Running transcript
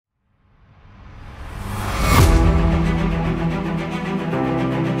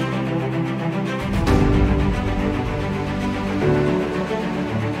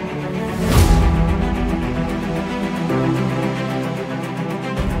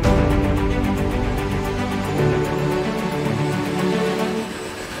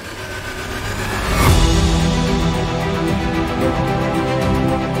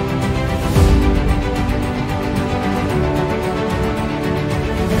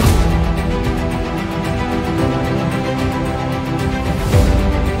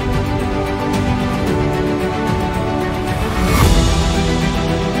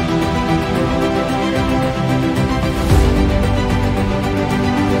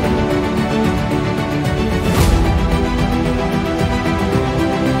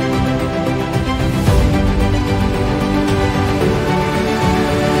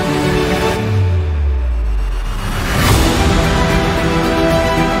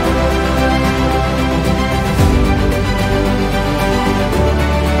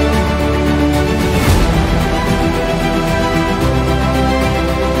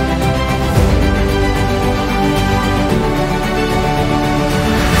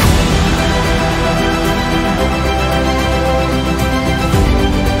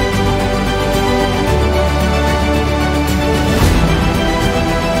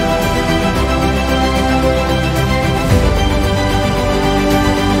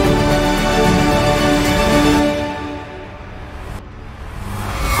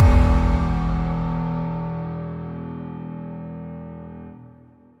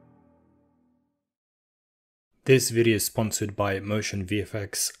This video is sponsored by Motion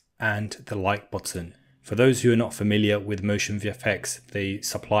VFX and the like button. For those who are not familiar with Motion VFX, they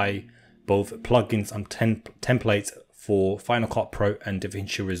supply both plugins and templates for Final Cut Pro and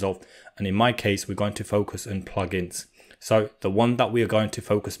DaVinci Resolve. And in my case, we're going to focus on plugins. So the one that we are going to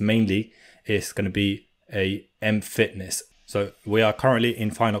focus mainly is going to be a mFITNESS. So we are currently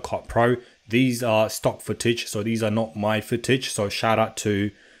in Final Cut Pro. These are stock footage, so these are not my footage. So shout out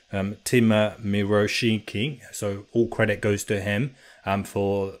to Tim Miroshiki. So all credit goes to him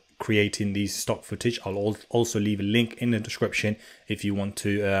for creating these stock footage. I'll also leave a link in the description if you want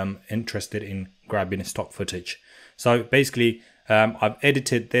to interested in grabbing stock footage. So basically I've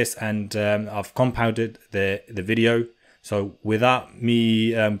edited this and I've compounded the video. So without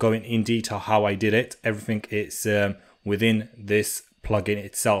me going in detail how I did it, everything is within this plugin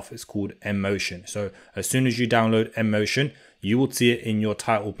itself. It's called mMotion. So as soon as you download mMotion, you will see it in your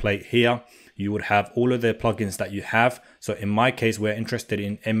title plate here. You would have all of the plugins that you have. So in my case, we're interested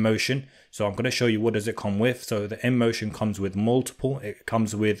in mMotion. So I'm going to show you what does it come with. So the mMotion comes with multiple. It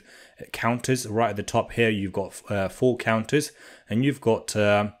comes with counters. Right at the top here, you've got 4 counters, and you've got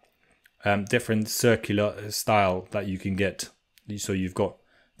different circular style that you can get. So you've got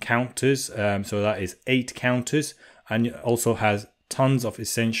counters. So that is 8 counters, and it also has tons of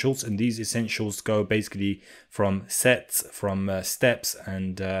essentials, and these essentials go basically from sets, from steps,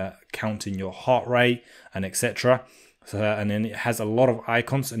 and counting your heart rate and etc. So and then it has a lot of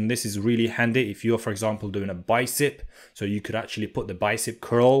icons, and this is really handy if you're, for example, doing a bicep. So you could actually put the bicep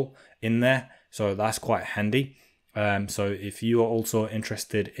curl in there, so that's quite handy. So if you are also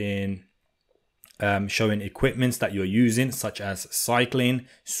interested in showing equipments that you're using, such as cycling,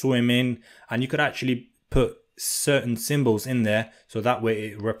 swimming, and you could actually put certain symbols in there so that way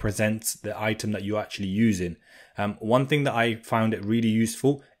it represents the item that you're actually using. One thing that I found it really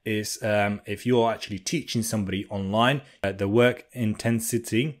useful is if you're actually teaching somebody online, the work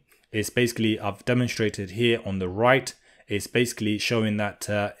intensity is basically, I've demonstrated here on the right, it's basically showing that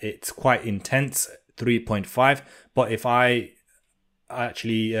it's quite intense, 3.5. But if I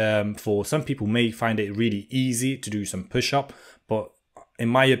actually, for some people may find it really easy to do some push-up, but in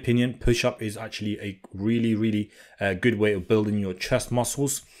my opinion, push-up is actually a really good way of building your chest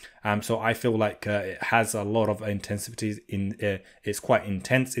muscles. So I feel like it has a lot of intensity in it's quite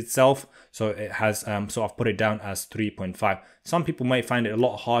intense itself. So it has so I've put it down as 3.5. Some people may find it a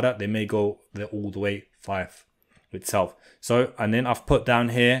lot harder. They may go all the way 5 itself. So, and then I've put down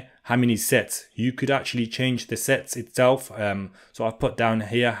here how many sets. You could actually change the sets itself. So I've put down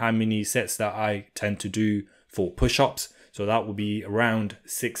here how many sets that I tend to do for push-ups. So that would be around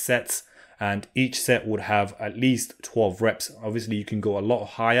 6 sets, and each set would have at least 12 reps. Obviously you can go a lot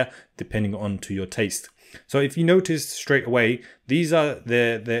higher depending on to your taste. So if you notice straight away, these are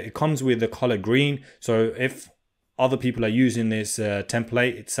it comes with the color green. So if other people are using this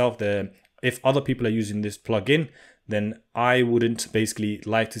template itself, if other people are using this plugin, then I wouldn't basically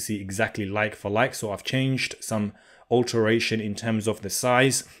like to see exactly like for like. So I've changed some alteration in terms of the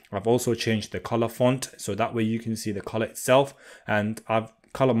size. I've also changed the color font, so that way you can see the color itself, and I've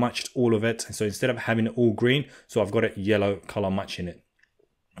color matched all of it. So instead of having it all green, so I've got a yellow color match in it.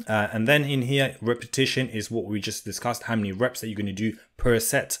 And then in here, repetition is what we just discussed, how many reps that you're going to do per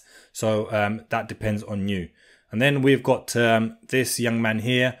set. So that depends on you. And then we've got this young man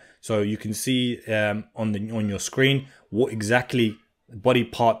here. So you can see on your screen what exactly body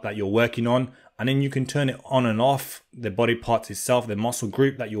part that you're working on, and then you can turn it on and off, the body parts itself, the muscle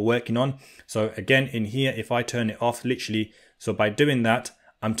group that you're working on. So again, in here, if I turn it off, literally, so by doing that,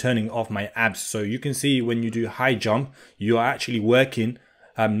 I'm turning off my abs. So you can see when you do high jump, you are actually working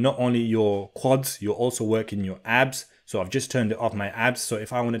not only your quads, you're also working your abs. So I've just turned it off my abs. So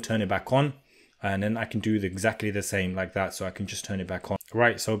if I want to turn it back on, and then I can do exactly the same like that. So I can just turn it back on.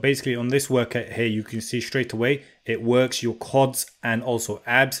 Right, so basically on this workout here, you can see straight away, it works your quads and also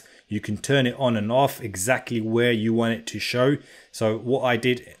abs. You can turn it on and off exactly where you want it to show. So what I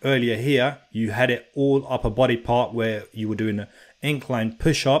did earlier here, you had it all upper body part where you were doing an incline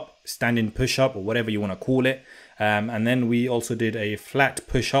push-up, standing push-up, or whatever you want to call it. And then we also did a flat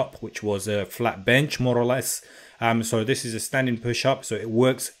push-up, which was a flat bench, more or less. So this is a standing push-up, so it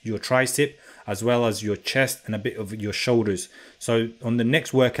works your tricep as well as your chest and a bit of your shoulders. So on the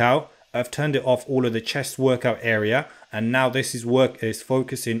next workout, I've turned it off all of the chest workout area, and now this is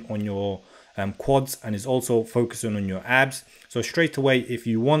focusing on your quads, and is also focusing on your abs. So straight away, if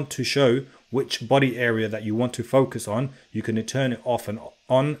you want to show which body area that you want to focus on, you can turn it off and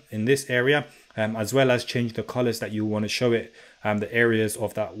on in this area, as well as change the colors that you want to show it, the areas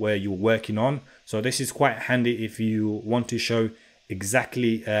of that where you're working on. So this is quite handy if you want to show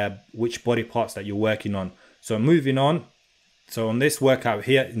exactly which body parts that you're working on. So moving on. So on this workout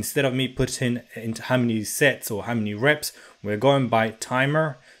here, instead of me putting into how many sets or how many reps, we're going by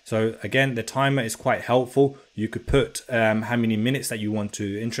timer. So again, the timer is quite helpful. You could put how many minutes that you want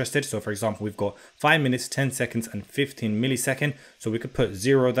to interested. So for example, we've got 5 minutes, 10 seconds and 15 milliseconds. So we could put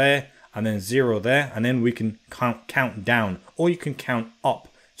 0 there and then 0 there, and then we can count down, or you can count up.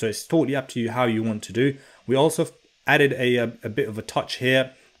 So it's totally up to you how you want to do. We also added a bit of a touch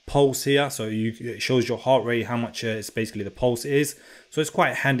here, pulse here, so it shows your heart rate, how much it's basically the pulse is. So it's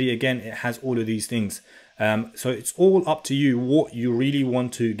quite handy. Again, it has all of these things. So it's all up to you what you really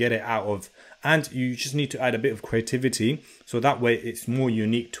want to get it out of, and you just need to add a bit of creativity, so that way it's more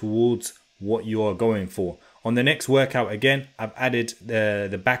unique towards what you are going for. On the next workout, again, I've added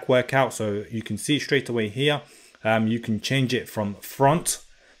the back workout, so you can see straight away here. You can change it from front.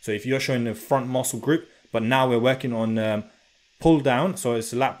 So if you're showing the front muscle group, but now we're working on pull down, so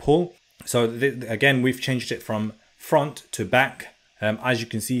it's a lat pull. So again, we've changed it from front to back, as you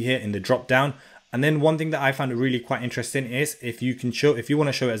can see here in the drop down. And then one thing that I found really quite interesting is if you want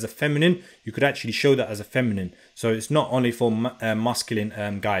to show it as a feminine, you could actually show that as a feminine. So it's not only for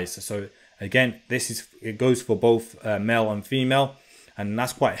masculine guys. So again, it goes for both male and female, and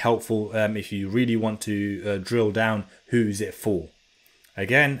that's quite helpful if you really want to drill down who is it for.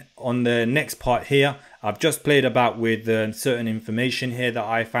 Again, on the next part here, I've just played about with certain information here that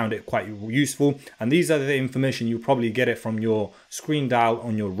I found it quite useful. And these are the information, you probably get it from your screen dial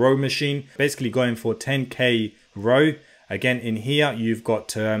on your row machine. Basically going for 10K row. Again, in here, you've got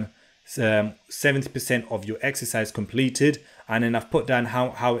 70% of your exercise completed. And then I've put down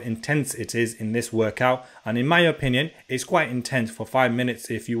how intense it is in this workout. And in my opinion, it's quite intense for 5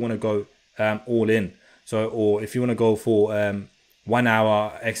 minutes if you want to go all in. So, or if you want to go for 1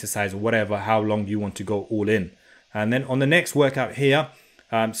 hour exercise or whatever, how long you want to go all in. And then on the next workout here,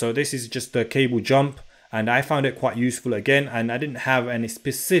 so this is just a cable jump, and I found it quite useful again, and I didn't have any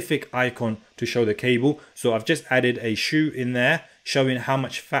specific icon to show the cable, so I've just added a shoe in there showing how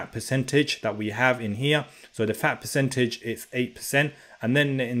much fat percentage that we have in here. So the fat percentage is 8%, and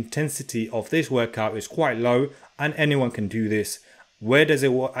then the intensity of this workout is quite low, and anyone can do this. Where does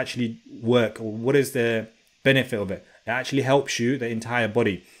it actually work, or what is the benefit of it? It actually helps you the entire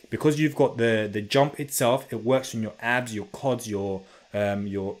body, because you've got the jump itself. It works on your abs, your quads, your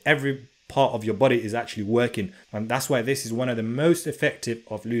every part of your body is actually working, and that's why this is one of the most effective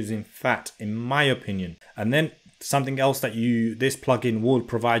of losing fat in my opinion. And then something else that this plugin will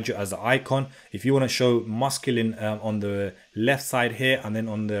provide you as an icon, if you want to show masculine on the left side here, and then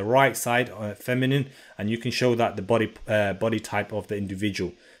on the right side feminine, and you can show that the body type of the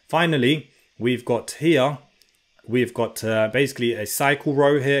individual. Finally, we've got basically a cycle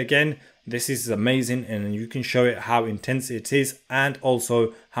row here again. This is amazing, and you can show it how intense it is and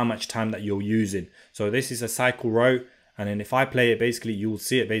also how much time that you're using. So this is a cycle row, and then if I play it, basically you'll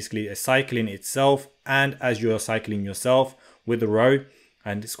see it basically cycling itself, and as you're cycling yourself with the row,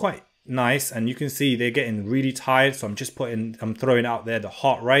 and it's quite nice. And you can see they're getting really tired, so I'm throwing out there the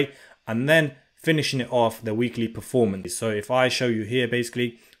heart rate and then finishing it off the weekly performance. So if I show you here,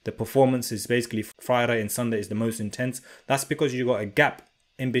 basically the performance is basically Friday and Sunday is the most intense. That's because you've got a gap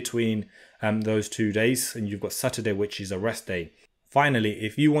in between those 2 days, and you've got Saturday, which is a rest day. Finally,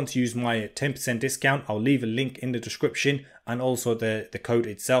 if you want to use my 10% discount, I'll leave a link in the description, and also the code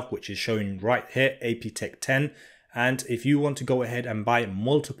itself, which is showing right here, APTech10. And if you want to go ahead and buy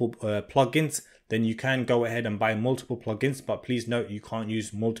multiple plugins, then you can go ahead and buy multiple plugins, but please note you can't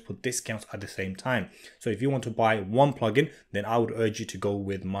use multiple discounts at the same time. So if you want to buy one plugin, then I would urge you to go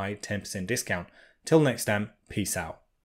with my 10% discount. Till next time, peace out.